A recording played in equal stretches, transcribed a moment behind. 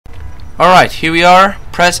Alright, here we are.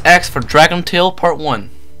 Press X for Dragon Tail Part 1.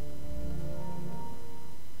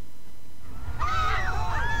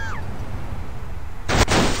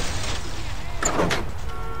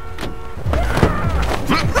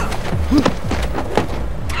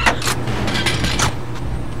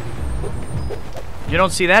 You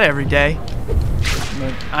don't see that every day.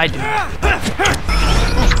 But I do.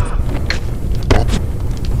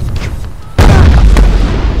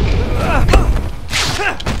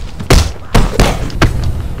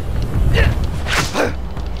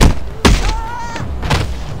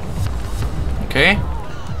 Okay.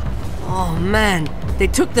 Oh man, they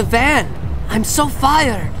took the van. I'm so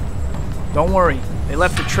fired. Don't worry. They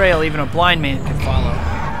left a trail even a blind man can follow.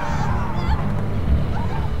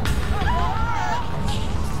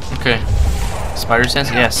 Okay. Spider sense?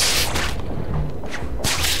 Yes.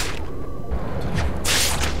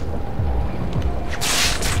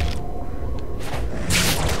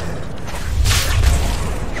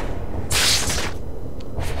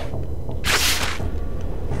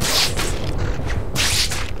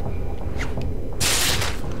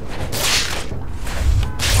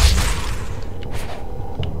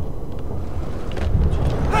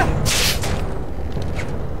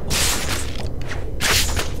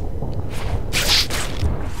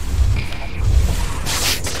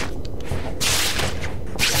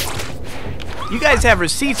 You guys have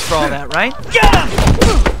receipts for all that, right?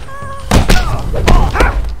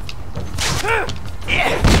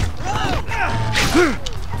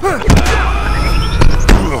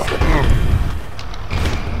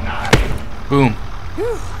 Boom.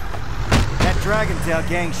 That Dragon Tail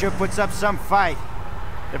gang sure puts up some fight.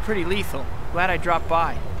 They're pretty lethal. Glad I dropped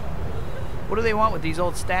by. What do they want with these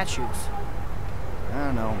old statues? I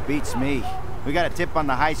don't know, beats me. We got a tip on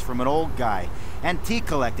the heist from an old guy, antique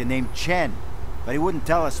collector named Chen, but he wouldn't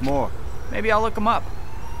tell us more. Maybe I'll look them up.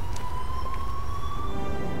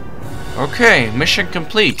 Okay, mission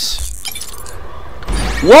complete.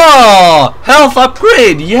 Whoa! Health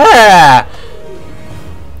upgrade! Yeah!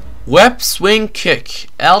 Web swing kick,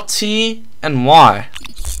 LT and Y.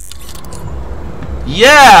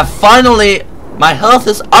 Yeah! Finally, my health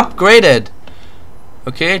is upgraded.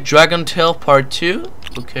 Okay, Dragon Tail Part 2.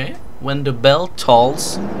 Okay, when the bell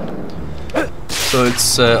tolls. So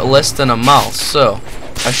it's less than a mile. So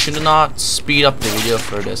I should not speed up the video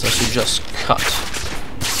for this. I should just cut.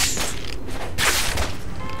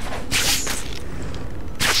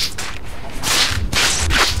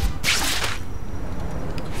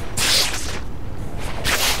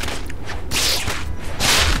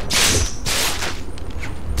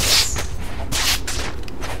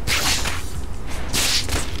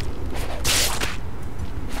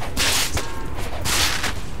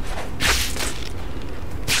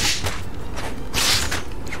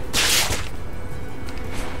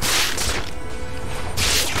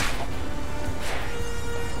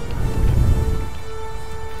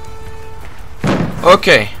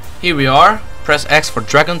 Okay, here we are. Press X for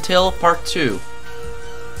Dragon Tail Part 2.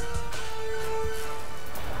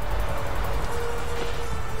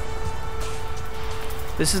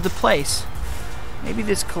 This is the place. Maybe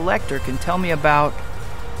this collector can tell me about...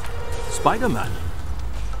 Spider-Man,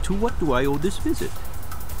 to what do I owe this visit?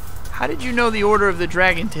 How did you know the Order of the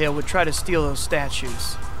Dragon Tail would try to steal those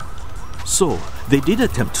statues? So, they did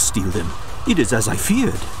attempt to steal them. It is as I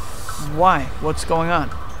feared. Why? What's going on?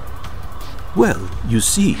 Well, you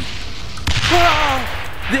see...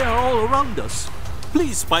 They are all around us.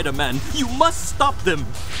 Please, Spider-Man, you must stop them.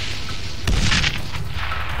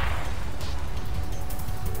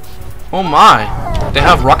 Oh my! They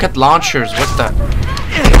have rocket launchers. What the?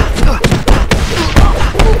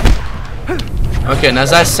 Okay, and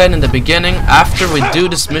as I said in the beginning, after we do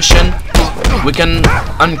this mission, we can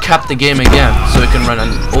uncap the game again, so we can run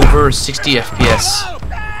an over 60 FPS.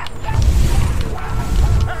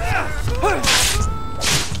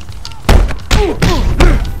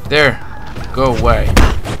 There, go away.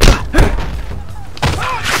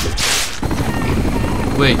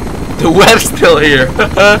 Wait, the web's still here.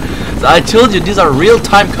 So I told you these are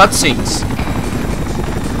real-time cutscenes.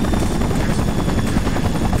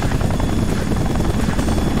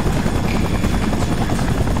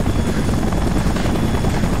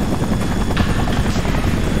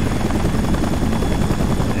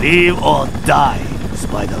 Live or die,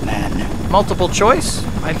 Spider-Man. Multiple choice?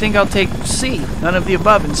 I think I'll take C. None of the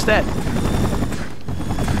above instead.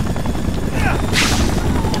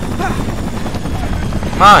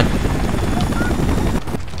 Come on.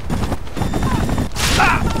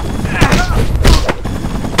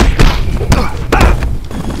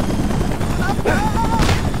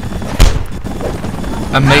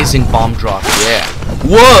 Amazing bomb drop, yeah.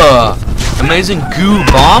 Whoa! Amazing goo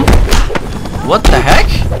bomb? What the heck?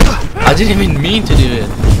 I didn't even mean to do it.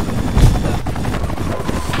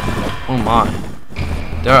 Oh my.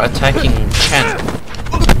 They're attacking Chen.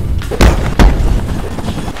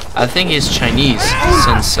 I think he's Chinese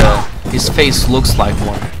since his face looks like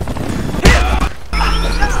one.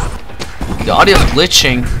 The audio is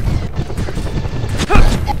glitching.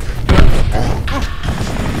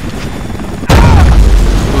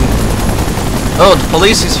 Oh, the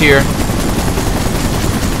police is here.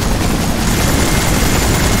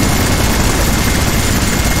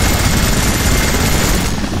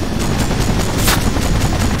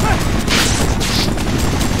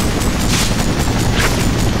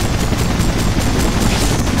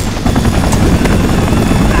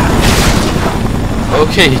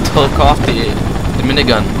 Okay, he took off the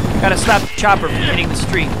minigun. Gotta stop the chopper from hitting the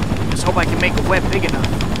street. Just hope I can make a web big enough.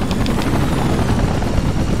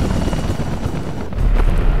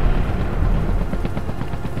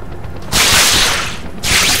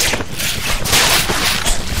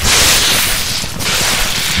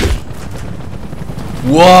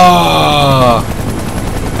 Whoa!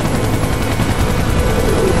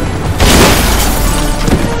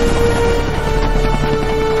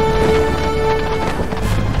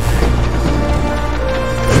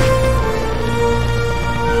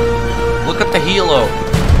 Look at the helo.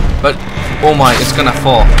 But, oh my, it's gonna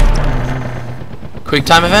fall. Quick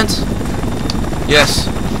time event? Yes.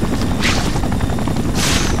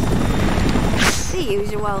 The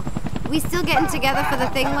usual. We still getting together for the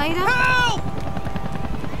thing later?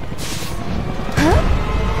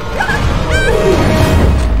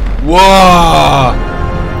 Whoa!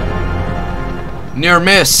 Near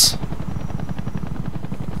miss.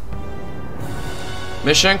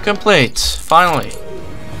 Mission complete. Finally.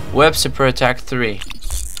 Web Super Attack 3.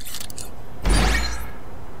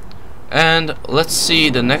 And let's see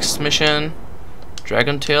the next mission.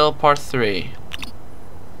 Dragon Tail Part 3.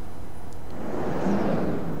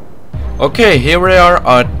 Okay, here we are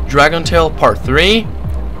at Dragon Tail Part 3.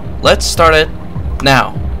 Let's start it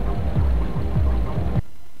now.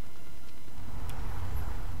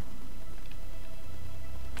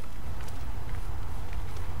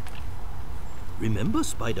 Remember,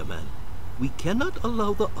 Spider-Man, we cannot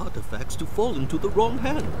allow the artifacts to fall into the wrong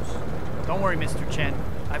hands. Don't worry, Mr. Chen.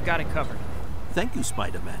 I've got it covered. Thank you,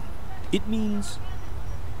 Spider-Man. It means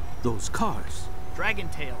those cars. Dragon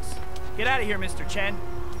Tails. Get out of here, Mr. Chen.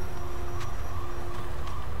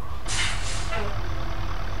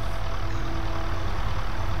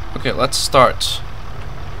 Okay, let's start.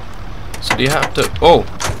 So do you have to... Oh!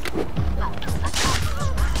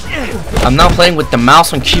 I'm now playing with the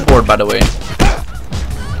mouse and keyboard, by the way.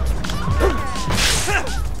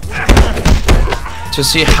 To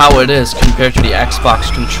see how it is compared to the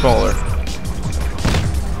Xbox controller.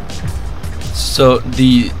 So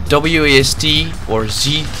the WASD or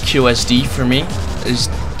ZQSD for me is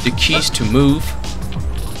the keys to move.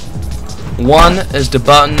 1 is the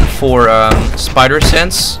button for spider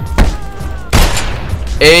sense.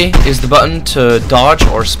 A is the button to dodge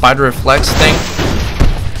or spider reflex thing.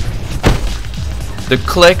 The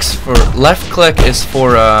clicks for left click is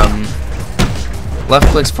for left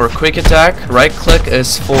click's for quick attack. Right click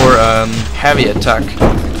is for heavy attack.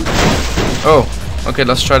 Oh, okay,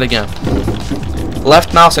 let's try it again.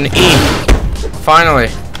 Left mouse and E. Finally.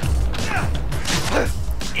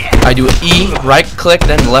 I do E, right click,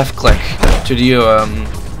 then left click to do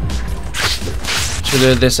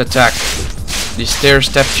this attack. The stair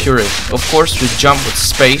step fury. Of course, we jump with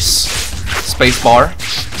space bar.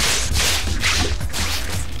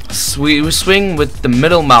 We swing with the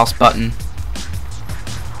middle mouse button.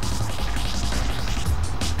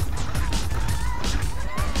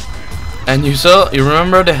 And you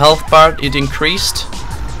remember the health bar, it increased.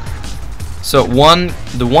 So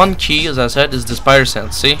the one key, as I said, is the spider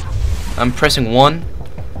sense. See, I'm pressing 1.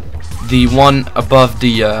 The one above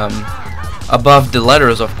the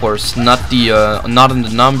letters, of course, not in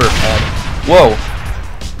the number pad. Whoa!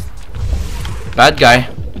 Bad guy.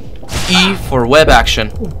 E for web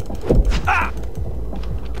action.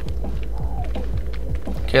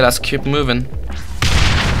 Okay, let's keep moving.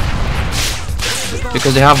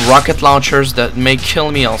 Because they have rocket launchers that may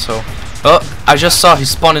kill me also. Oh, I just saw he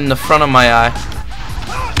spawned in the front of my eye.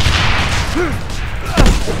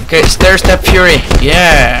 Okay, stair step fury.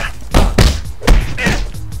 Yeah.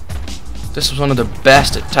 This was one of the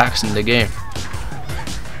best attacks in the game.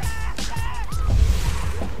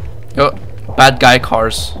 Oh, bad guy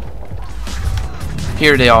cars.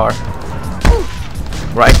 Here they are.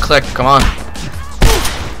 Right click, come on.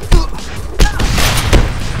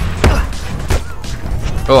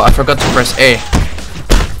 Oh, I forgot to press A.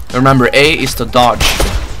 Remember, A is to dodge.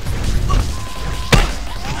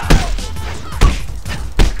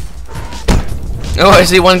 Oh, I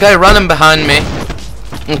see one guy running behind me.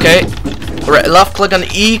 Okay. Left click on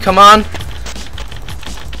E, come on.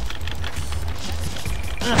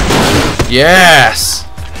 Yes!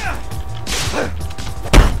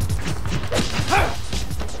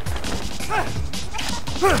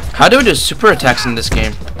 How do we do super attacks in this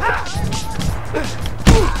game?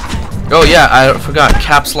 Oh yeah, I forgot,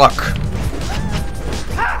 caps lock.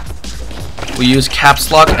 We use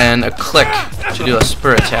caps lock and a click to do a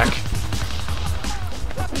super attack.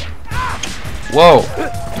 Whoa.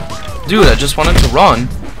 Dude, I just wanted to run.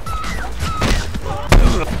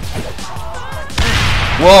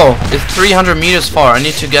 Whoa, it's 300 meters far. I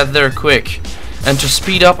need to get there quick. And to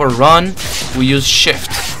speed up or run, we use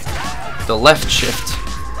shift. The left shift.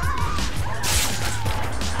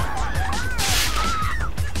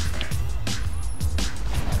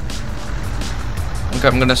 Okay,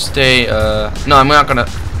 I'm gonna stay, no, I'm not gonna,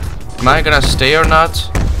 am I gonna stay or not?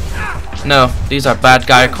 No, these are bad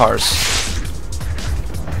guy cars.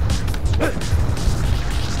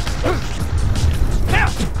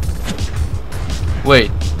 Wait.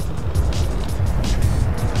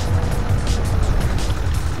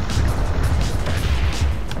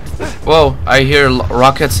 Whoa, I hear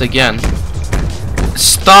rockets again.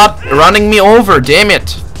 Stop running me over, damn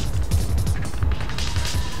it!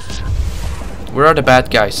 Where are the bad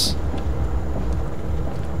guys?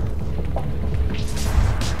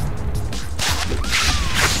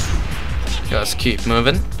 Okay, let's keep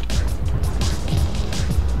moving.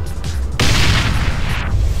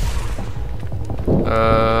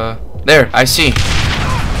 There, I see.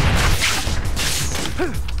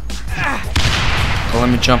 So let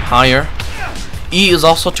me jump higher. E is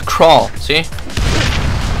also to crawl, see?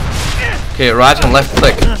 Okay, right and left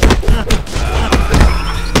click.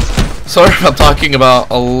 Sorry if I'm talking about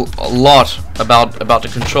a lot about the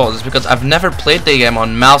controls. It's because I've never played the game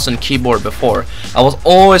on mouse and keyboard before. I was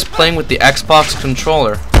always playing with the Xbox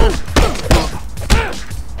controller.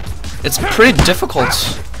 It's pretty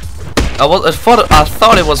difficult. I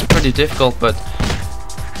thought it was pretty difficult, but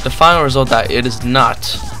the final result that it is not.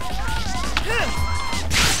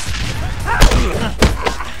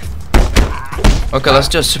 Okay, let's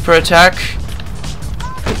do a super attack.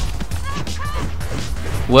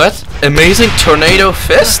 What? Amazing tornado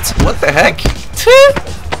fist? What the heck?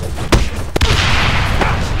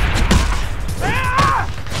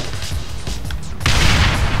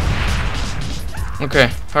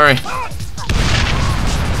 Okay, hurry.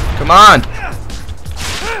 Come on!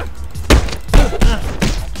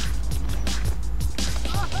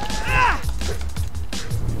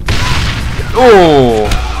 Oh!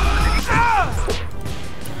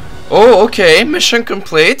 Oh, okay. Mission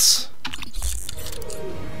complete.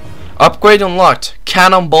 Upgrade unlocked.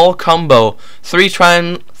 Cannonball combo. 3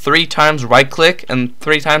 times right click and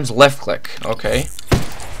 3 times left click. Okay.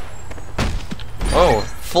 Oh,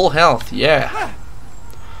 full health. Yeah.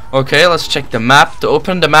 Okay, let's check the map. To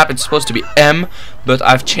open the map, it's supposed to be M, but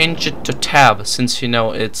I've changed it to tab since, you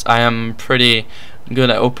know, I am pretty good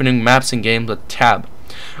at opening maps in games with tab.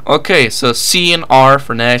 Okay, so C and R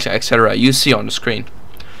for next, etc. You see on the screen.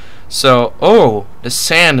 So, oh, the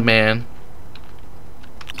Sandman.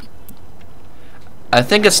 I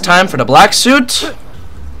think it's time for the black suit.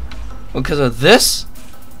 Because this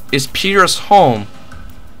is Peter's home.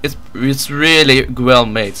 It's really well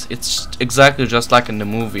made. It's exactly just like in the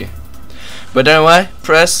movie. But anyway,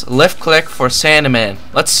 press left click for Sandman.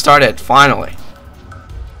 Let's start it finally.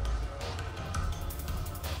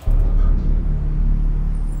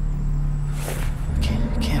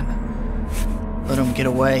 Can't let him get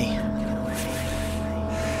away.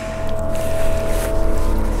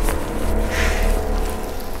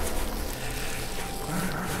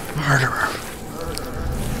 Murderer.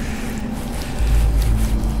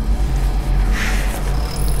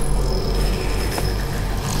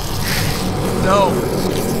 No.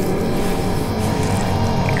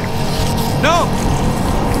 No.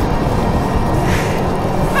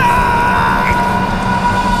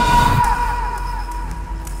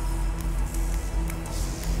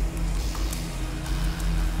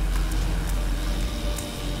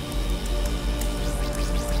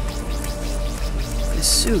 This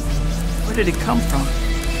suit, where did it come from? I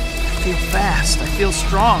feel fast. I feel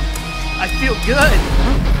strong. I feel good.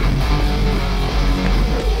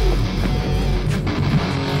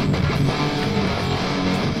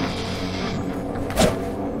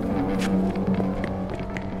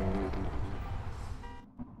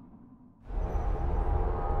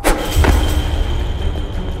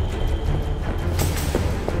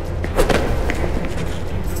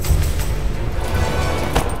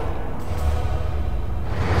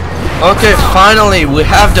 Okay, finally we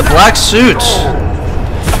have the black suit.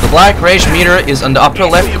 The black rage meter is on the upper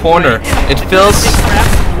left corner. It fills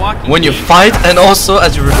when you fight and also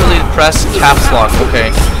as you repeatedly press caps lock. Okay,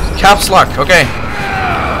 caps lock. Okay.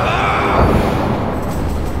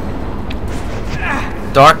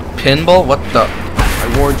 Dark pinball. What the?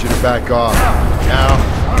 I warned you to back off. Now,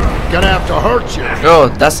 gonna have to hurt you. Oh,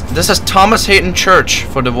 this is Thomas Hayden Church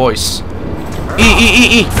for the voice.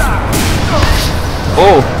 E.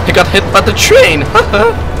 Oh, he got hit by the train.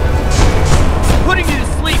 Putting you to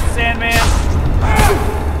sleep, Sandman.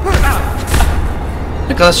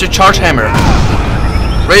 Because your charge hammer.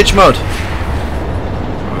 Rage mode.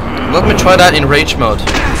 Let me try that in rage mode.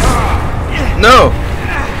 No.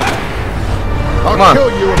 I'll kill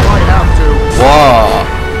you if I have to. Wow.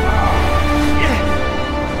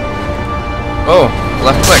 Oh,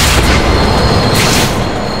 left click.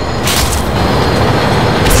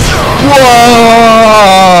 Whoa!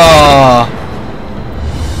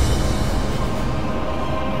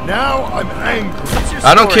 Now I'm angry.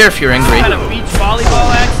 I don't care if you're angry. Had a beach volleyball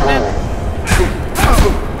accident?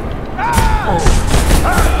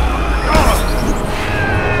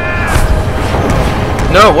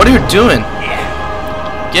 No, what are you doing?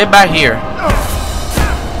 Get back here.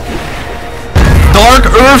 Dark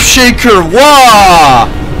Earthshaker! Wow!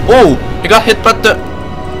 Oh, he got hit by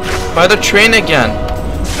the train again.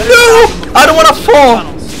 No! I don't want to fall.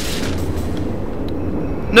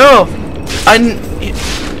 No,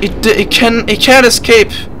 it can't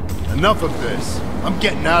escape. Enough of this. I'm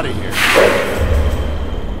getting out of here.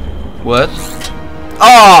 What?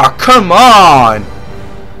 Oh, come on!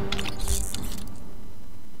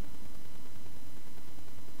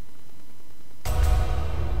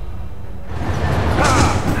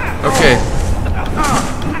 Okay.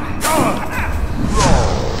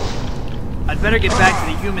 I'd better get back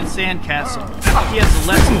to the human sandcastle. He has a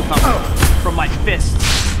lesson coming from my fists.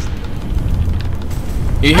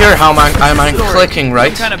 You hear how I'm clicking,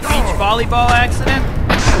 right? Some kind of beach volleyball accident?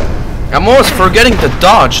 I'm always forgetting to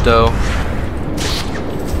dodge, though.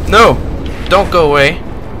 No, don't go away.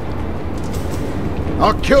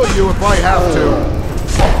 I'll kill you if I have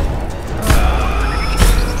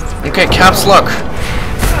to. Okay, caps lock.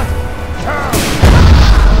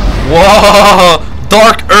 Whoa!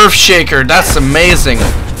 Dark Earthshaker, that's amazing.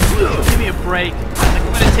 Give me a break.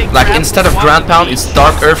 I'm gonna take Like crap instead of from ground the pound, beach. it's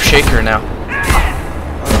Dark Earthshaker now.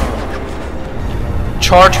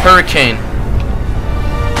 Charge Hurricane.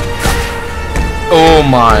 Oh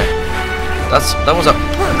my. That was a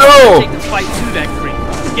no! Take the fight to that creep.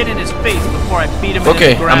 Get in his face before I beat him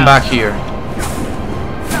Okay, into the ground. I'm back here.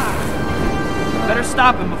 Better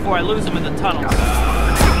stop him before I lose him in the tunnels.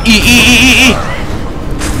 E.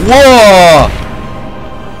 Whoa!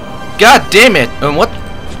 God damn it! And what?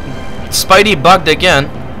 Spidey bugged again.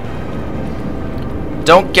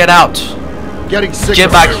 Don't get out. Getting sick Get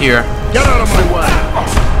of back you. here. Get out of my way.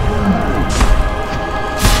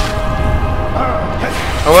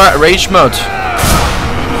 Alright, rage mode.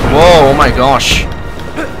 Whoa, oh my gosh.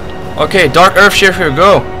 Okay, Dark Earthshaker,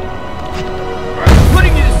 go.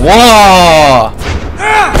 Putting you to sleep. Whoa!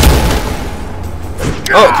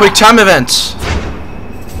 Oh, quick time event.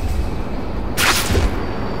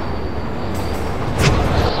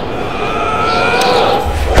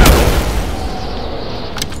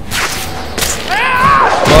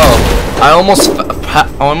 Whoa! I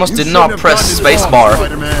almost did not press spacebar.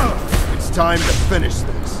 Spider-Man. It's time to finish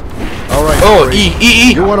this. All right. Oh, Brady.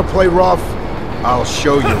 E. You want to play rough? I'll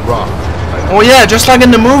show you rough. Oh yeah, just like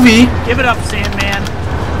in the movie. Give it up, Sandman.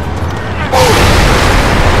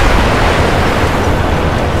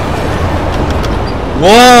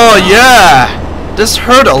 Whoa, yeah. This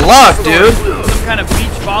hurt a lot, dude. Some kind of beach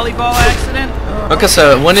volleyball accident? Okay,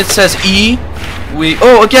 so when it says E, we...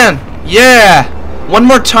 Oh, again. Yeah. One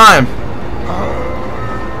more time.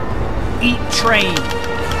 Eat train.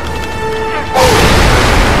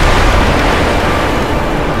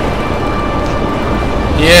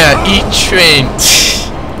 Yeah, eat train.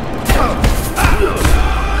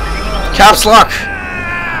 Caps lock.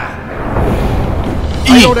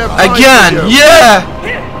 E don't have time again. for you. Yeah.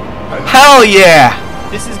 Hell yeah.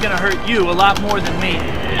 This is gonna hurt you a lot more than me.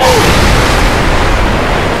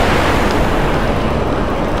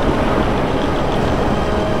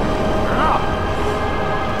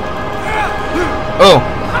 Oh,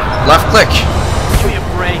 left click. Give me a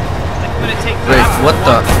break. I'm gonna take Wait, crap what from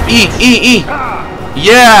the? one of E.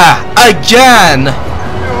 Yeah, again.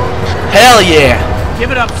 Hell yeah. Give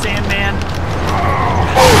it up, Sandman.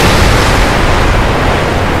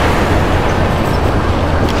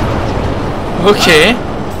 Okay.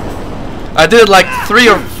 I did it like 3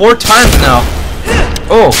 or 4 times now.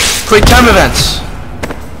 Oh, quick time events.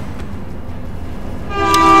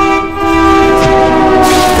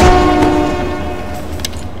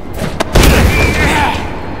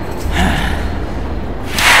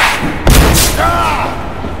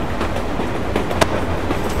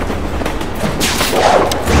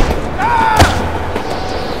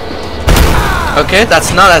 Okay,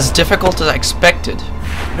 that's not as difficult as I expected.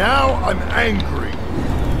 Now I'm angry.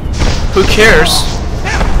 Who cares?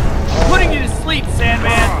 Putting you to sleep,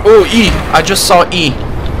 Sandman. Oh, E. I just saw E.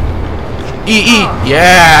 E.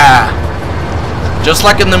 Yeah. Just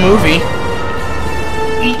like in the movie.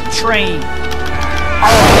 Eat train.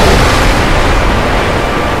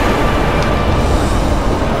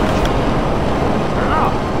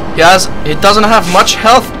 He doesn't have much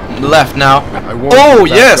health left now. I won't Oh,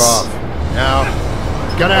 back yes. off. Now,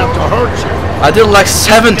 gonna have to hurt you. I did it like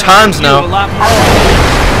 7 times Do a now. lot more.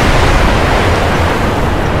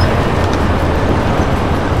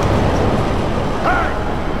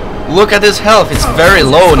 Look at his health. It's very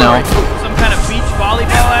low now. Some kind of beach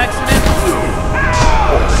volleyball accident?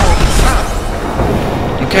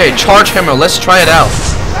 Okay, charge hammer. Let's try it out.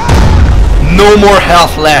 No more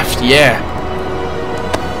health left. Yeah.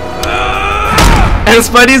 And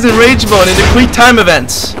Spidey's in rage mode in the quick time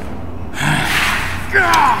events.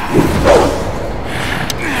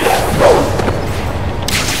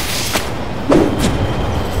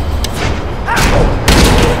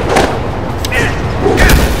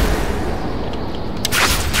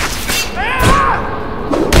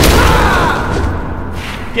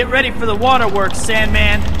 Get ready for the waterworks,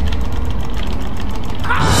 Sandman.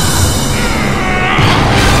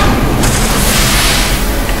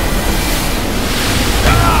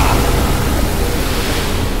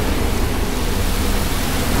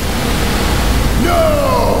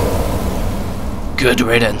 Good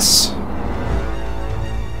riddance.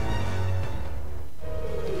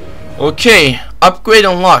 Okay, upgrade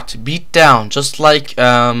unlocked. Beat down, just like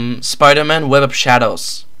Spider-Man Web of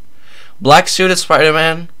Shadows. Black suited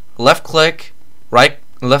Spider-Man. Left click, right,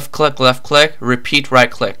 left click, repeat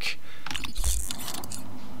right click.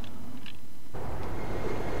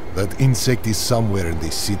 That insect is somewhere in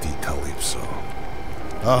the city, Calypso.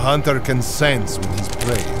 A hunter can sense when his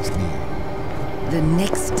prey is near. The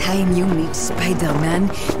next time you meet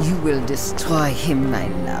Spider-Man, you will destroy him, my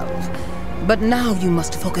love. But now you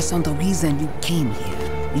must focus on the reason you came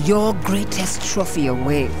here. Your greatest trophy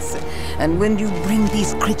awaits. And when you bring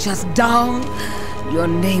these creatures down, your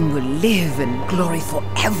name will live in glory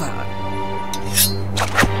forever.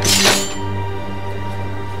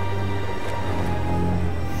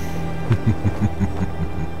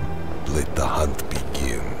 Let the hunt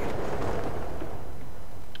begin.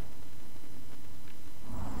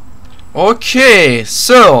 Okay,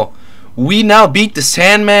 so we now beat the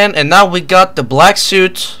Sandman, and now we got the black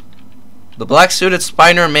suit, the black suited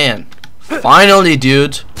Spider-Man. Finally,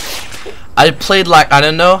 dude. I played like, I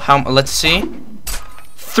don't know how, let's see,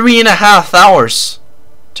 3.5 hours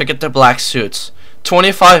to get the black suits.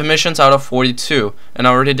 25 missions out of 42, and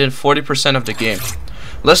I already did 40% of the game.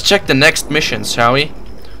 Let's check the next missions, shall we?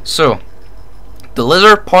 So, the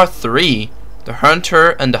Lizard Part 3, the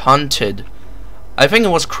Hunter and the Hunted. I think it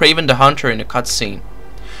was Kraven the Hunter in the cutscene.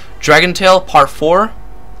 Dragon Tail Part 4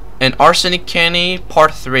 and Arsenic Candy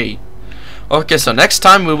Part 3. Okay, so next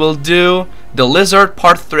time we will do the Lizard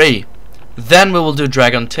Part 3. Then we will do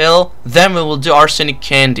Dragon Tail. Then we will do Arsenic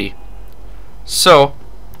Candy. So,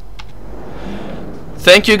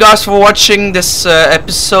 thank you guys for watching this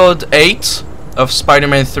episode 8 of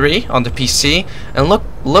Spider-Man 3 on the PC. And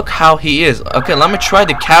look how he is. Okay, let me try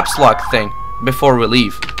the caps lock thing before we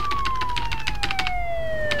leave.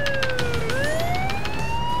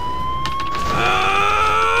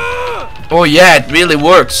 Oh yeah, it really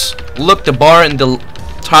works. Look, the bar in the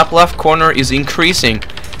top left corner is increasing.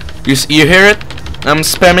 You hear it? I'm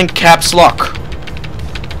spamming caps lock.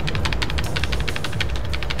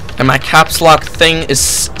 And my caps lock thing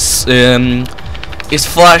is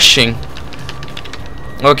flashing.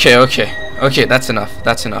 Okay, that's enough.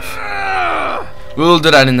 That's enough. We will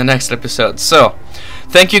do that in the next episode. So,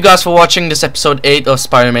 thank you guys for watching this episode 8 of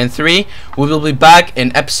Spider-Man 3. We will be back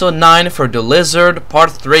in episode 9 for the Lizard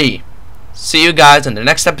Part 3. See you guys in the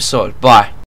next episode. Bye.